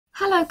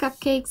Hello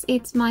cupcakes,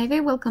 it's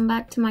Maive, welcome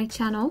back to my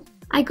channel.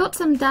 I got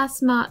some Das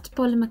Smart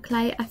polymer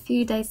clay a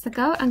few days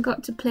ago and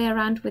got to play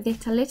around with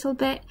it a little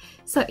bit,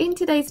 so in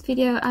today's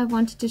video I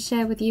wanted to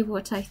share with you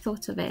what I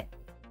thought of it.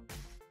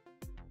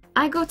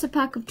 I got a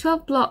pack of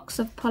 12 blocks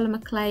of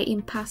polymer clay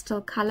in pastel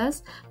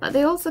colours, but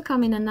they also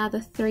come in another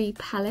 3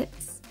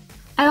 palettes.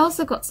 I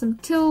also got some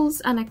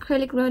tools, an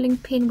acrylic rolling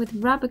pin with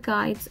rubber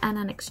guides and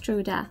an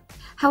extruder.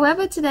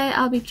 However, today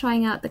I'll be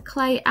trying out the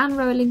clay and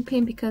rolling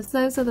pin because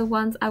those are the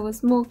ones I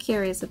was more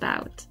curious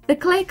about. The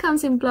clay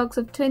comes in blocks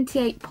of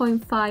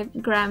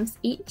 28.5 grams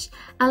each,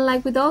 and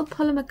like with all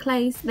polymer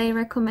clays, they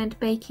recommend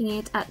baking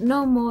it at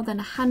no more than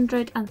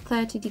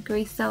 130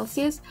 degrees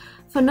Celsius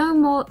for no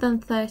more than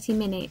 30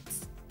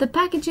 minutes. The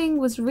packaging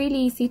was really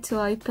easy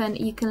to open.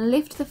 You can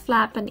lift the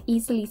flap and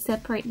easily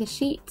separate the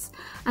sheets,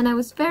 and I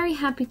was very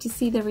happy to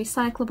see the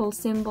recyclable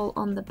symbol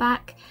on the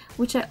back,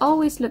 which I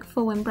always look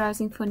for when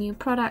browsing for new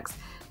products,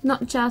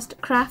 not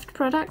just craft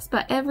products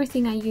but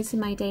everything I use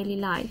in my daily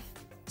life.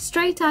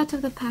 Straight out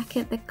of the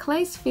packet, the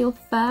clays feel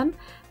firm,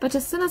 but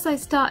as soon as I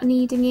start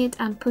kneading it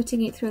and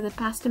putting it through the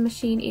pasta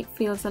machine, it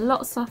feels a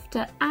lot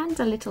softer and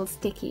a little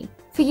sticky.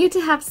 For you to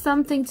have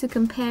something to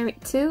compare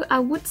it to, I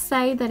would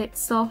say that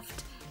it's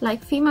soft,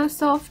 like Fimo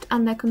Soft,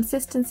 and the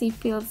consistency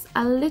feels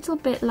a little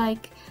bit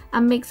like a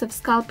mix of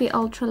Sculpey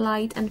Ultra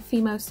Light and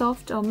Fimo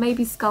Soft, or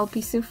maybe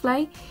Sculpey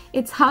Souffle.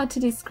 It's hard to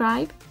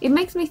describe. It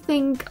makes me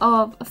think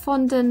of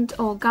fondant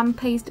or gum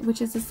paste,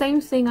 which is the same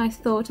thing I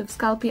thought of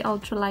Sculpey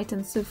Ultra Light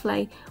and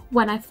Souffle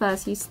when I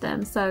first used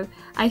them, so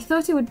I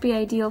thought it would be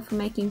ideal for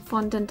making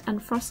fondant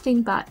and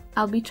frosting, but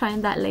I'll be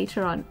trying that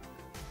later on.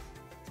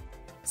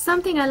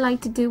 Something I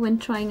like to do when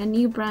trying a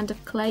new brand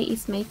of clay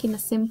is making a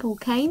simple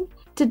cane.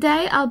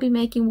 Today I'll be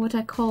making what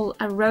I call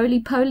a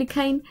roly-poly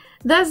cane.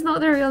 That's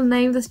not the real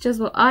name, that's just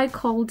what I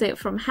called it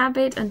from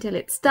habit until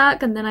it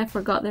stuck, and then I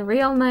forgot the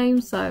real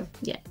name, so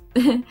yeah.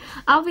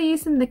 I'll be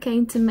using the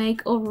cane to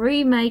make or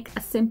remake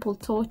a simple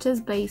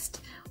tortoise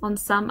based on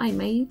some I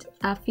made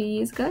a few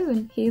years ago,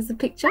 and here's a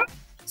picture.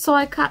 So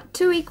I cut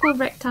 2 equal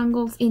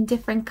rectangles in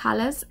different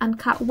colours and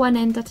cut one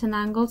end at an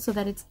angle so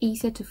that it's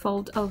easier to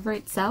fold over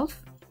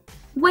itself.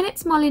 When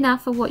it's small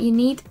enough for what you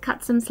need,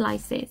 cut some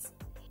slices.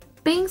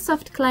 Being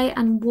soft clay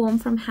and warm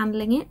from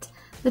handling it,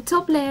 the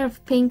top layer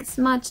of pink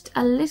smudged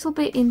a little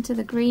bit into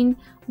the green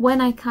when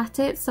I cut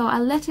it, so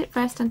I'll let it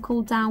rest and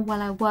cool down while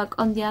I work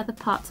on the other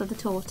parts of the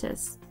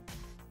tortoise.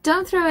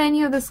 Don't throw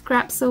any of the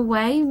scraps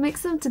away,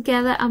 mix them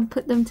together and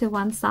put them to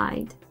one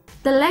side.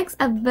 The legs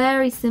are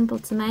very simple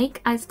to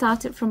make. I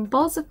started from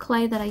balls of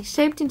clay that I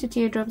shaped into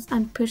teardrops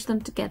and pushed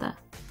them together.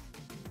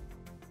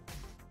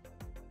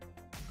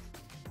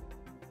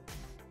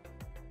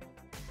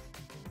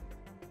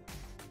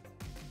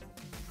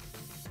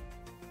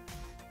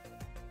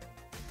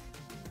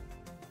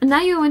 Now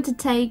you want to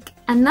take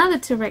another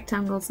 2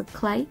 rectangles of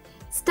clay,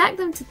 stack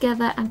them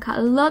together and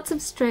cut lots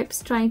of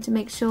strips, trying to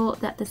make sure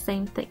they're the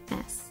same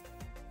thickness.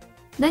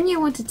 Then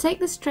you want to take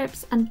the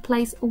strips and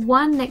place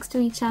one next to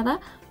each other,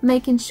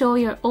 making sure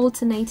you're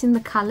alternating the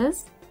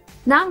colours.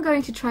 Now I'm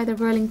going to try the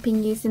rolling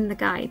pin using the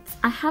guides.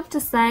 I have to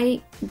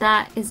say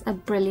that is a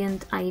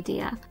brilliant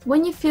idea.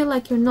 When you feel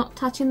like you're not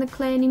touching the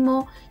clay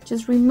anymore,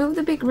 just remove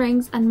the big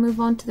rings and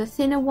move on to the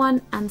thinner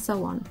one, and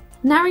so on.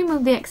 Now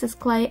remove the excess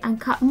clay and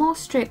cut more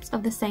strips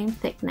of the same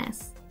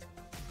thickness.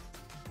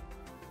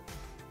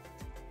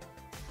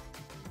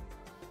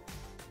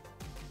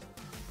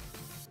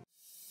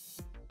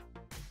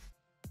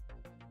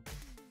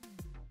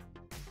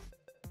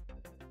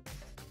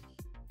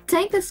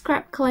 Take the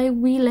scrap clay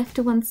we left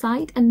to one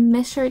side and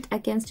measure it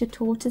against your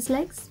tortoise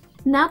legs.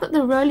 Now that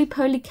the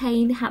roly-poly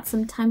cane had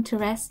some time to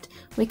rest,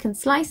 we can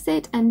slice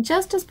it, and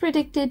just as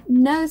predicted,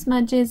 no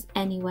smudges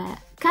anywhere.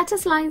 Cut a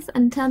slice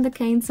and turn the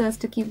cane so as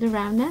to keep the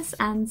roundness,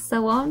 and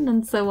so on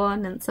and so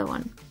on and so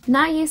on.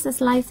 Now use the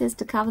slices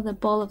to cover the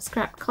ball of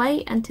scrap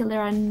clay until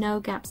there are no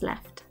gaps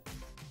left.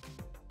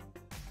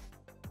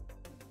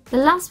 The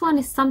last one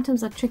is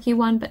sometimes a tricky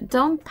one, but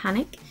don't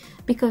panic,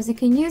 because you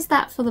can use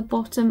that for the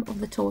bottom of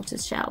the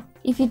tortoise shell.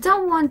 If you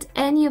don't want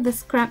any of the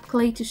scrap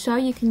clay to show,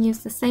 you can use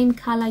the same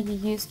colour you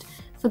used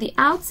for the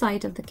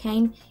outside of the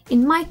cane.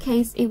 In my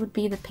case, it would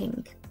be the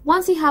pink.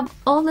 Once you have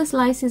all the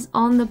slices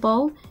on the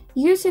bowl,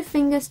 use your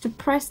fingers to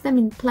press them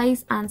in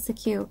place and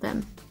secure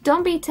them.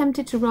 Don't be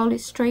tempted to roll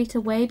it straight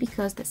away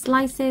because the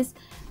slices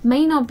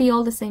may not be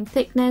all the same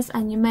thickness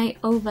and you may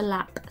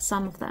overlap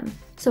some of them.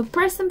 So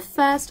press them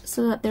first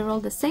so that they're all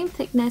the same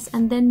thickness,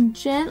 and then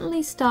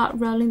gently start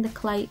rolling the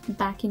clay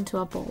back into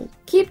a ball.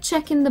 Keep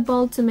checking the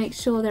bowl to make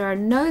sure there are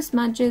no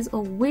smudges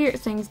or weird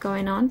things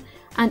going on,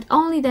 and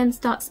only then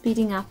start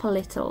speeding up a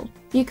little.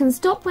 You can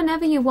stop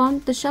whenever you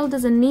want. The shell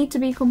doesn't need to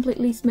be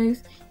completely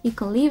smooth. You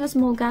can leave a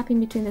small gap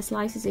in between the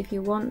slices if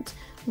you want.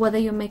 Whether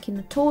you're making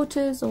a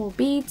tortoise or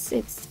beads,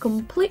 it's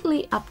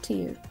completely up to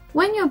you.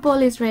 When your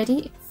ball is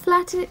ready,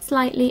 flatten it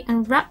slightly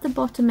and wrap the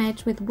bottom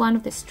edge with one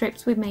of the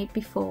strips we made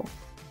before.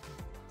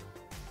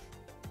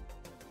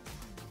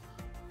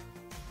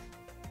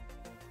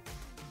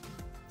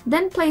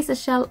 Then place a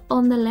shell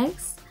on the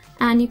legs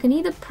and you can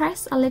either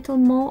press a little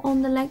more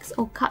on the legs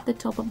or cut the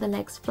top of the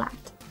legs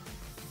flat.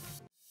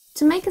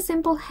 To make a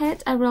simple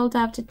head, I rolled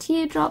out a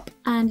teardrop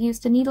and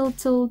used a needle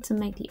tool to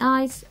make the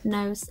eyes,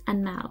 nose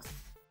and mouth.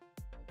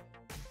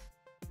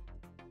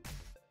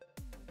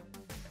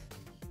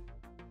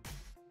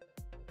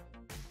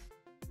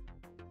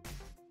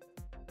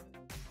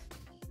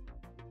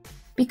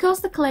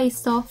 Because the clay is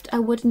soft, I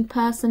wouldn't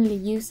personally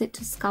use it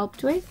to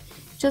sculpt with,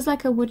 just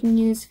like I wouldn't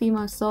use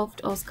Fimo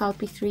Soft or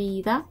Sculpey 3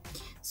 either.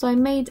 So I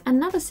made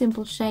another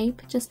simple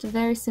shape, just a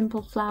very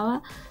simple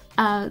flower,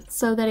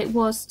 so that it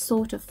was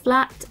sort of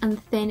flat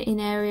and thin in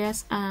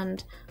areas,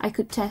 and I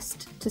could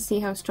test to see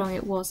how strong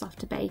it was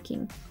after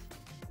baking.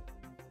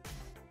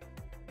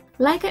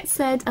 Like I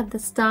said at the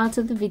start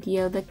of the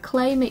video, the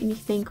clay made me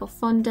think of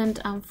fondant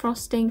and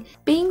frosting.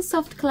 Being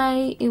soft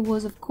clay, it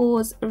was of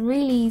course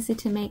really easy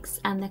to mix,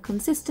 and the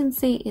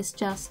consistency is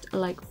just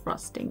like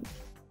frosting.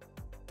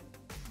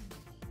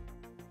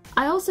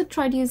 I also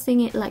tried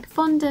using it like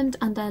fondant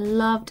and I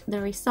loved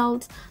the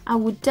result. I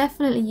would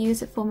definitely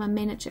use it for my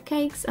miniature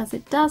cakes, as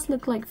it does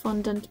look like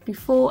fondant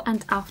before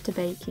and after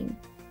baking.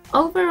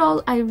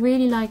 Overall, I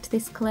really liked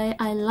this clay.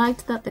 I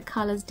liked that the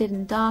colours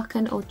didn't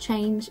darken or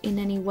change in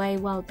any way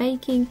while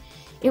baking.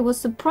 It was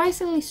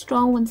surprisingly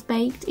strong once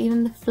baked.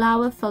 Even the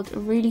flour felt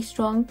really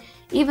strong,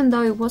 even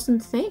though it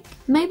wasn't thick.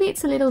 Maybe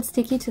it's a little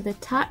sticky to the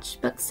touch,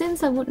 but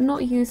since I would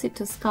not use it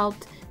to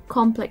sculpt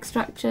complex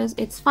structures,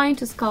 it's fine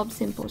to sculpt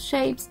simple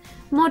shapes,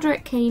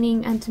 moderate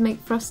caning, and to make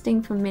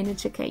frosting for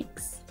miniature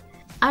cakes.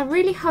 I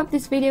really hope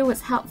this video was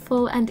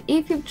helpful, and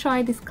if you've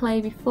tried this clay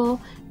before,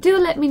 do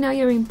let me know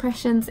your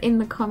impressions in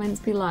the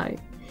comments below.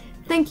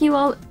 Thank you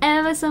all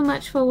ever so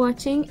much for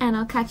watching, and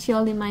I'll catch you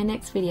all in my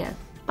next video.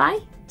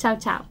 Bye, ciao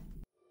ciao!